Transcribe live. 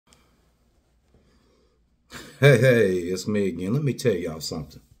Hey, it's me again. Let me tell y'all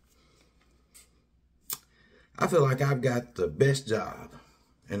something. I feel like I've got the best job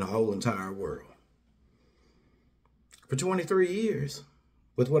in the whole entire world. For 23 years,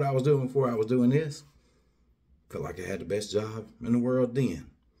 with what I was doing before I was doing this, I felt like I had the best job in the world then.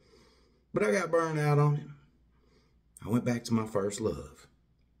 But I got burned out on it. I went back to my first love.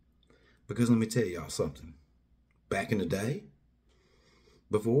 Because let me tell y'all something. Back in the day,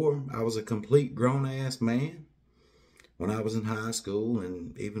 before I was a complete grown-ass man, when I was in high school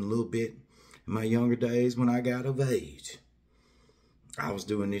and even a little bit in my younger days when I got of age, I was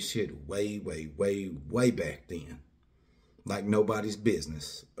doing this shit way back then. Like nobody's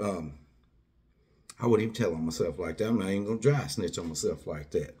business. I wouldn't even tell on myself like that. I'm not even going to dry snitch on myself like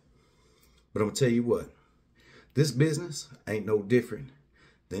that. But I'm going to tell you what. This business ain't no different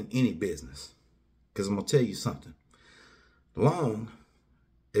than any business. Because I'm going to tell you something. Long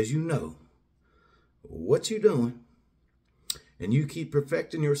as you know what you're doing and you keep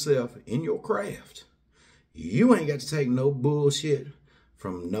perfecting yourself in your craft, you ain't got to take no bullshit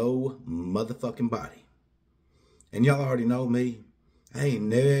from no motherfucking body. And y'all already know me. I ain't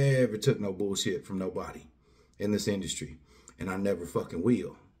never took no bullshit from nobody in this industry. And I never fucking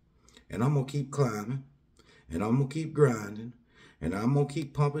will. And I'm going to keep climbing. And I'm going to keep grinding. And I'm going to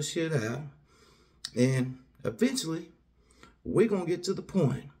keep pumping shit out. And eventually, we're going to get to the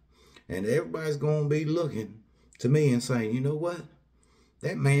point. And everybody's going to be looking to me and saying, you know what?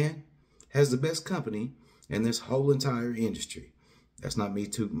 That man has the best company in this whole entire industry. That's not me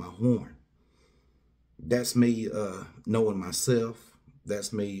tooting my horn. That's me knowing myself.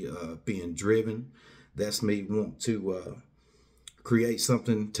 That's me being driven. That's me want to create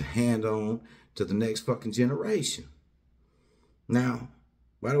something to hand on to the next fucking generation. Now,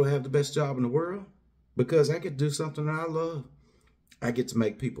 why do I have the best job in the world? Because I get to do something that I love. I get to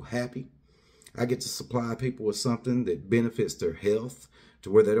make people happy. I get to supply people with something that benefits their health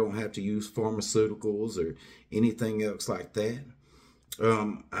to where they don't have to use pharmaceuticals or anything else like that.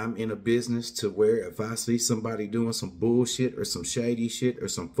 I'm in a business to where if I see somebody doing some bullshit or some shady shit or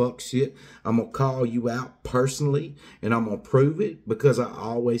some fuck shit, I'm going to call you out personally and I'm going to prove it because I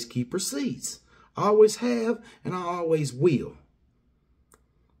always keep receipts. I always have and I always will.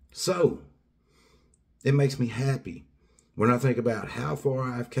 So, it makes me happy when I think about how far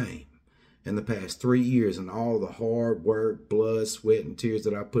I've came in the past 3 years and all the hard work, blood, sweat, and tears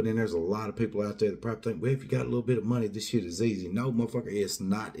that I put in. There's a lot of people out there that probably think, well, if you got a little bit of money, this shit is easy. No, motherfucker, it's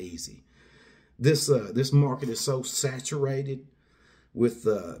not easy. This market is so saturated with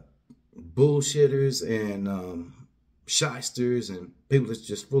bullshitters and shysters and people that's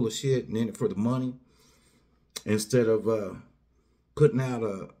just full of shit and in it for the money instead of putting out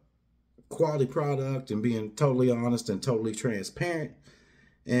a quality product and being totally honest and totally transparent.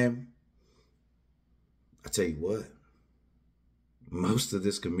 And I tell you what, most of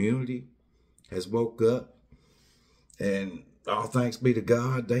this community has woke up and all thanks be to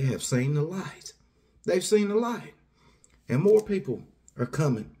God, they have seen the light. They've seen the light. And more people are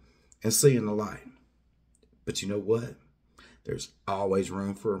coming and seeing the light. But you know what? There's always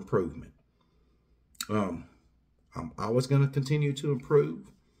room for improvement. I'm always going to continue to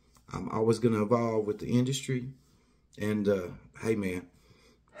improve. I'm always going to evolve with the industry. And hey, man,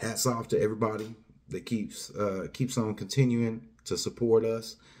 hats off to everybody that keeps on continuing to support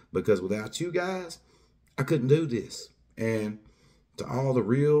us. Because without you guys, I couldn't do this. And to all the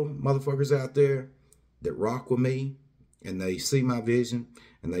real motherfuckers out there that rock with me and they see my vision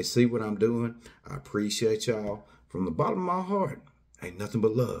and they see what I'm doing, I appreciate y'all from the bottom of my heart. Ain't nothing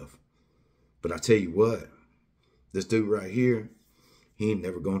but love. But I tell you what, this dude right here, he ain't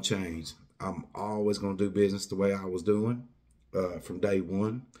never gonna change. I'm always gonna do business the way I was doing from day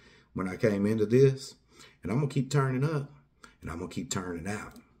one when I came into this. And I'm gonna keep turning up and I'm gonna keep turning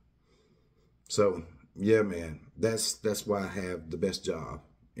out. So yeah, man, that's why I have the best job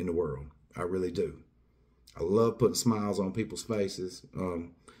in the world. I really do. I love putting smiles on people's faces.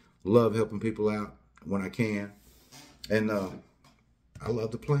 Love helping people out when I can. And I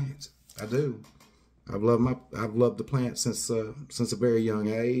love the plants. I do. I've loved the plants since a very young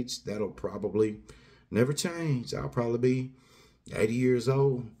age. That'll probably never change. I'll probably be 80 years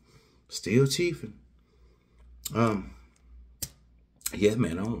old, still chiefing. Yeah,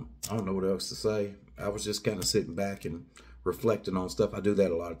 man, I don't know what else to say. I was just kind of sitting back and reflecting on stuff. I do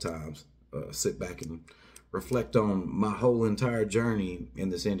that a lot of times. Sit back and reflect on my whole entire journey in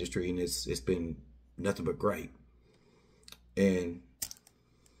this industry, and it's been nothing but great. And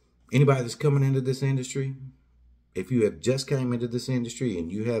anybody that's coming into this industry, if you have just came into this industry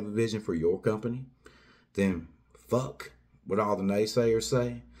and you have a vision for your company, then fuck what all the naysayers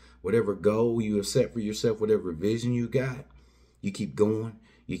say. whatever goal you have set for yourself, whatever vision you got, you keep going,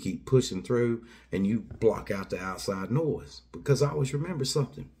 you keep pushing through, and you block out the outside noise. Because I always remember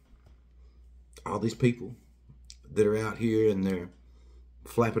something. All these people that are out here and they're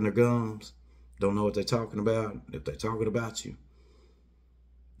flapping their gums, don't know what they're talking about. If they're talking about you,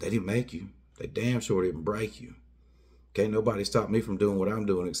 they didn't make you. They damn sure didn't break you. Can't nobody stop me from doing what I'm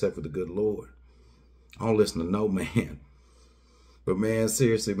doing except for the good Lord. I don't listen to no man. But man,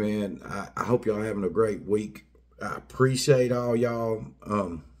 seriously, man, I hope y'all having a great week. I appreciate all y'all.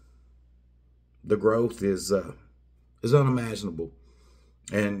 The growth is unimaginable.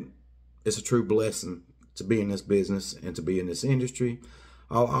 And it's a true blessing to be in this business and to be in this industry.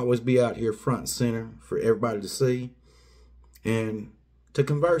 I'll always be out here front and center for everybody to see and to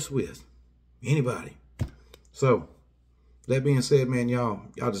converse with. Anybody. So, that being said, man, y'all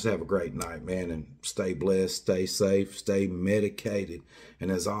just have a great night, man, and stay blessed, stay safe, stay medicated.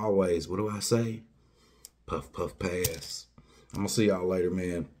 And as always, what do I say? Puff, puff, pass. I'm going to see y'all later,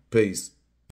 man. Peace.